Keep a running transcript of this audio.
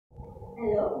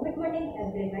Hello, good morning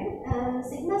everyone.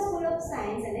 Sigma school of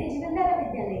science અને જીવનધારા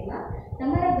વિદ્યાલયમાં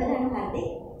તમારા બધાનું હાર્દિક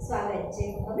સ્વાગત છે.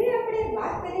 હવે આપણે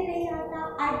વાત કરી રહ્યા હતા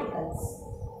આર્ટિકલ્સ.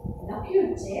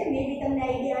 લખ્યું જ છે, મે બી તમને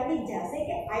આઈડિયા આવી જ જશે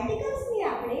કે આર્ટિકલ્સની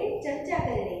આપણે ચર્ચા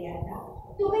કરી રહ્યા હતા.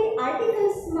 તો ભાઈ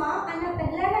આર્ટિકલ્સમાં આના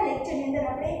પહેલાના લેક્ચરની અંદર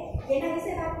આપણે એના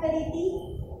વિશે વાત કરી હતી,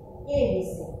 એ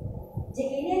વિશે જે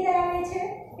કેની અંદર આવે છે,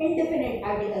 ઇન્ડિફિનિટ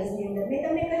આર્ટિકલ્સની અંદર. મેં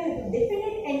તમને કહ્યું હતું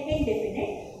ડિફિનિટ and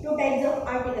ઇન્ડિફિનિટ two types of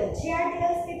articles. જે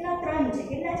આર્ટિકલ્સ કેટલા ત્રણ છે,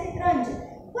 કેટલા છે ત્રણ છે,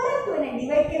 પરંતુ એને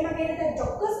ડિવાઇડ કેમાં કર્યા હતા,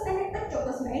 ચોક્કસ અને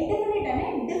અચોક્કસમાં, ઇન્ડિફિનિટ અને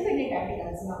ડિફિનિટ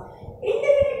આર્ટિકલ્સમાં.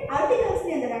 ઇન્ડિફિનિટ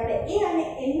આર્ટિકલ્સની અંદર આપણે એ અને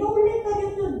એનો ઉલ્લેખ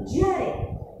કર્યો તો, જ્યારે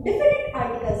ડિફિનિટ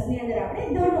આર્ટિકલ્સની અંદર આપણે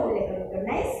ધનો ઉલ્લેખ કર્યો તો.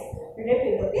 Nice,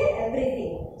 repeat okay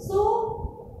everything. So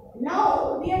now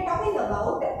we are talking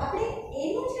about, આપણે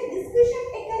એનું જે ડિસ્કશન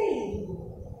એ કરી લીધું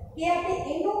કે આપણે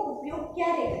એનો ઉપયોગ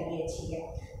ક્યારે કરીએ છીએ.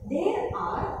 There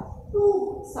are two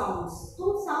sounds.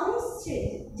 Two sounds છે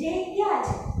જે ક્યાં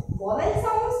છે, vowel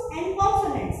sounds and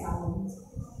consonant sounds.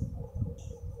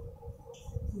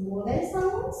 Vowel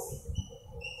sounds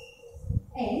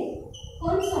and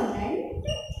consonant.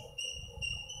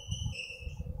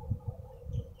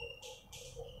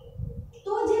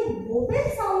 તો જે vowel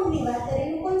sound ની વાત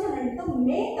કરીએ, consonant, તો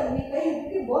મેં તમને કહ્યું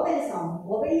કે vowel sound,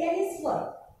 vowel યાની સ્વર,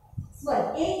 સ્વર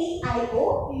a e i o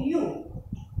u,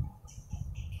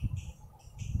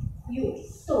 you.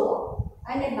 તો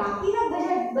અને બાકીના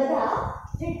બધા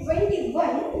જે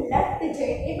 21 લેફ્ટ છે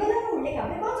એ બધાનો ઉલ્લેખ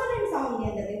આપણે કોન્સોનન્ટ સાઉન્ડ ની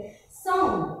અંદર કરીએ.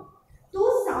 સાઉન્ડ, તો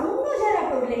સાઉન્ડ નો જ્યારે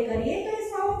આપણે ઉલ્લેખ કરીએ તો એ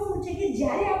સાઉન્ડ શું છે કે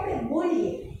જ્યારે આપણે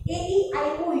બોલીએ એ ઈ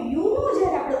આઈ ઓ યુ નો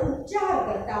જ્યારે આપણે ઉચ્ચાર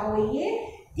કરતા હોઈએ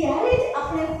ત્યારે જ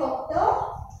આપણે ફક્ત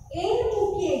એન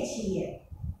મૂકીએ છીએ,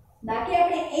 બાકી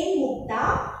આપણે એન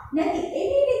મૂકતા નથી.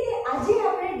 એવી રીતે આજે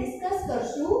આપણે ડિસ્કસ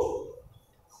કરશું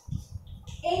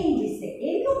એન વિશે.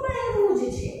 એનું પણ એવું જ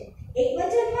છે,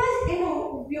 એકવચનમાં જ એનો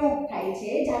ઉપયોગ થાય છે,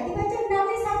 જાતિવાચક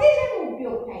નામની સાથે જ એનો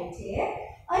ઉપયોગ થાય છે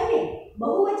અને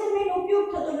બહુવચનમાં એનો ઉપયોગ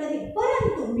થતો નથી.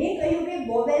 પરંતુ મેં કહ્યું કે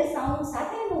વોવેલ સાઉન્ડ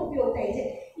સાથે એનો ઉપયોગ થાય છે.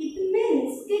 ઇટ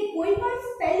મીન્સ કે કોઈ પણ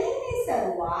સ્પેલિંગની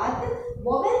શરૂઆત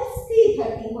વોવેલ્સ થી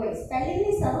થતી હોય,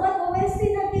 સ્પેલિંગની શરૂઆત વોવેલ્સ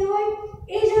થી થતી હોય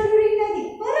એ જરૂરી નથી,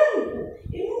 પરંતુ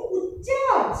એનો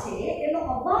ઉચ્ચાર છે, એનો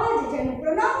અવાજ છે, એનું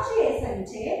પ્રોનાઉન્સિએશન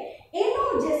છે, એનો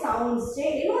જે સાઉન્ડ્સ છે,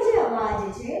 એનો જે અવાજ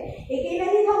છે એ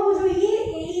કેનાથી થવો જોઈએ,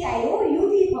 એ ઈ આઈ ઓ યુ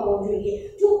થી થવો જોઈએ.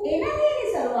 જો એનાથી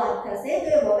એની શરૂઆત થશે તો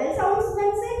એ વોવેલ સાઉન્ડ્સ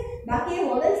બનશે, બાકી એ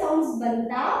વોવેલ સાઉન્ડ્સ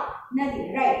બનતા નથી.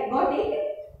 Right, got it.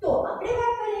 તો આપણે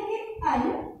વાત કરીએ કે અન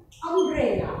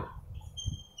umbrella.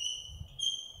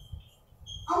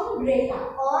 Umbrella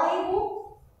આઈવો,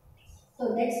 so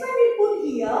that's why we put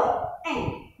here n.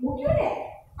 મૂક્યું ને,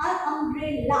 આ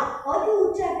અમ્બ્રેલા અથી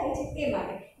ઉચ્ચાર થાય છે એ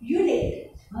માટે. યુનિટ,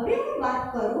 હવે હું વાત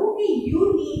કરું કે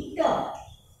યુનિટ,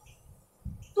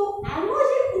 તો આનો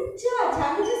જે ઉચ્ચાર છે,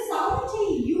 આનો જે સાઉન્ડ છે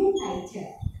યુ થાય છે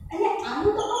અને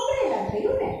આનું તો અમ્બ્રેલા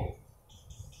થયું ને.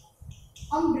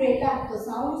 અમ્બ્રેલા તો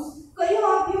સાઉન્ડ કયો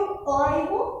આવ્યો, અ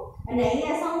આવ્યો અને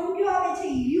અહીંયા સાઉન્ડ કયો આવે છે,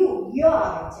 યુ, ય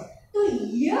આવે છે. તો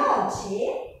ય છે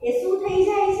એ શું થઈ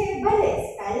જાય છે, ભલે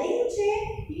સ્પેલિંગ છે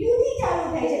યુ થી ચાલુ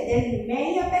થાય છે, ધેન મેં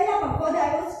અહીંયા પહેલા પણ પદ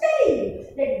આવ્યો spelling you,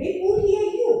 late V put here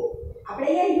you. આપણે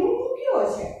અહીંયા યુ મૂક્યો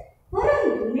છે,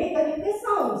 પરંતુ મેં કહ્યું કે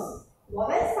સાઉન્ડ્સ,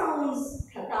 વોવેલ સાઉન્ડ્સ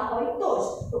થતા હોય તો જ.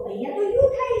 તો અહીંયા તો યુ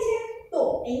થાય છે, તો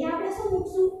અહીંયા આપણે શું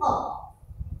મૂકશું, અ.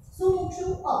 શું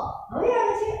મૂકશું, અ. હવે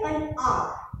આવે છે અન આર.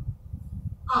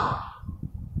 આર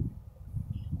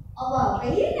અવા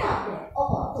કહીએ ને આપણે,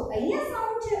 અવા, તો અહીંયા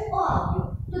સાઉન્ડ છે અ આવ્યો,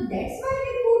 તો that's why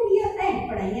we put here N.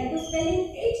 પણ અહીંયા તો સ્પેલિંગ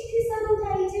એચ થી શરૂ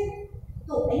થાય છે,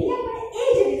 તો અહીંયા પણ એ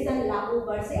જ રીઝન લાગુ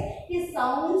પડશે કે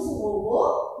સાઉન્ડ્સ હોવો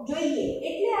જોઈએ.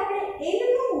 એટલે આપણે એન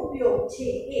નો ઉપયોગ છે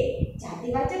એ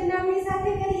જાતિવાચક નામની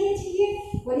સાથે કરીએ છીએ.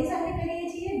 કોની સાથે કરીએ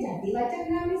છીએ, જાતિવાચક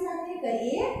નામની સાથે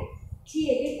કરીએ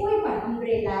છીએ. કે કોઈ પણ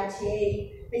અમ્બ્રેલા છે,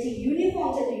 પછી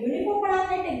યુનિફોર્મ છે, તો યુનિફોર્મ પણ આ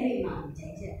કેટેગરીમાં આવી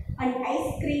જાય છે. અને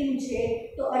આઈસ્ક્રીમ છે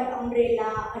તો અન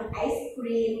અમ્બ્રેલા, અન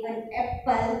આઈસ્ક્રીમ, અન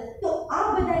એપલ, તો આ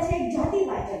બધા છે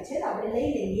જાતિવાચક છે. તો આપણે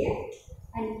લઈ લઈએ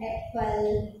અન એપલ,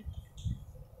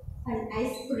 અન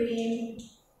આઈસ્ક્રીમ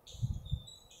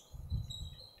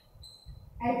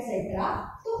એટસેટ્રા.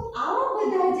 તો આવા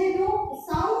બધા જેનો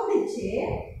સાઉન્ડ છે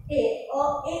એ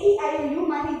એ ઈ આઈ યુ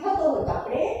માંથી થતો હોય તો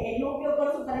આપણે એનો ઉપયોગ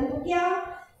કરશું, પરંતુ ક્યાં,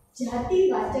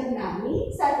 જાતિવાચક નામની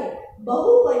સાથે.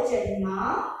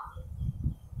 બહુવચનમાં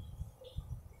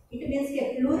ઇટ મીન્સ કે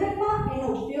પ્લુરલમાં એનો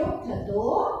ઉપયોગ થતો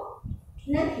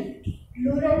નથી.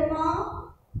 પ્લુરલમાં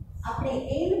આપણે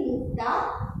એન મૂકતા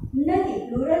નથી.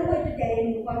 પ્લુરલ હોય તો ત્યારે એન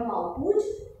મૂકવાનું આવતું જ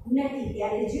નથી,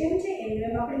 ત્યારે જેમ છે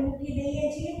એમ આપણે મૂકી દઈએ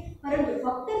છીએ. પરંતુ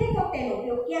ફક્ત ને ફક્ત એનો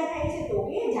ઉપયોગ ક્યાં થાય છે, તો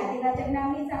કે જાતિવાચક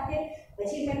નામની સાથે.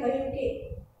 પછી મેં કહ્યું કે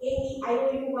એ ઈ આઈ ઓ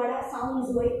યુ વાળા સાઉન્ડ્સ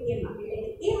હોય એમાં. એટલે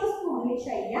કે એ વસ્તુ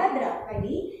હંમેશા યાદ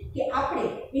રાખવાની કે આપણે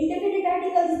ઇન્ટરમીડિયેટ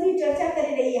આર્ટિકલ્સની ચર્ચા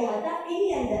કરી રહ્યા હતા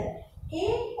એની અંદર એ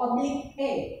ઓબ્લિક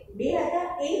એન બે હતા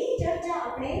એની ચર્ચા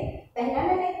આપણે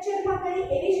પહેલાના લેક્ચરમાં કરી.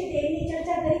 એવી જ રીતે એની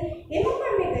ચર્ચા કરી. એમાં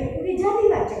પણ મેં કહ્યું કે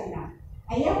જાતિવાચક નામ,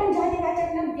 અહીંયા પણ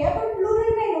જાતિવાચક નામ, ત્યાં પણ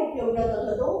પ્લુરલમાં એનો ઉપયોગ નહોતો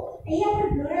થતો, અહીંયા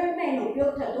પણ પ્લુરલમાં એનો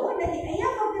ઉપયોગ થતો નથી.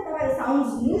 અહીંયા ફક્ત તમારે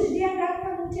સાઉન્ડ્સનું જ ધ્યાન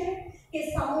રાખવાનું છે કે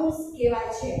સાઉન્ડ્સ કેવા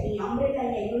છે. અહીંયા અમ્બ્રેલા,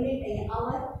 અહીંયા યુનિટ, અહીંયા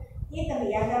અવર, એ તમે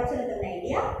યાદ રાખશો ને તમને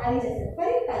આઈડિયા આવી જશે.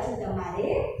 ફરી પાછું તમારે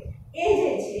એ જે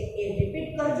છે એ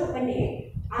રિપીટ કરજો અને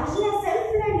આજના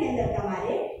સેલ્ફ લર્નની અંદર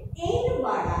તમારે એન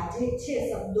વાળા જે છે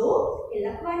શબ્દો એ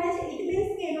લખવાના છે. ઇટ મીન્સ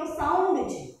કે એનો સાઉન્ડ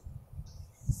છે,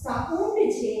 સાઉન્ડ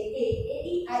છે એ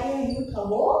ઈ આઈ ઓ યુ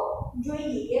થવો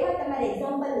જોઈએ. એવા તમારે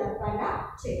એક્ઝામ્પલ લખવાના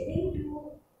છે. Thank you.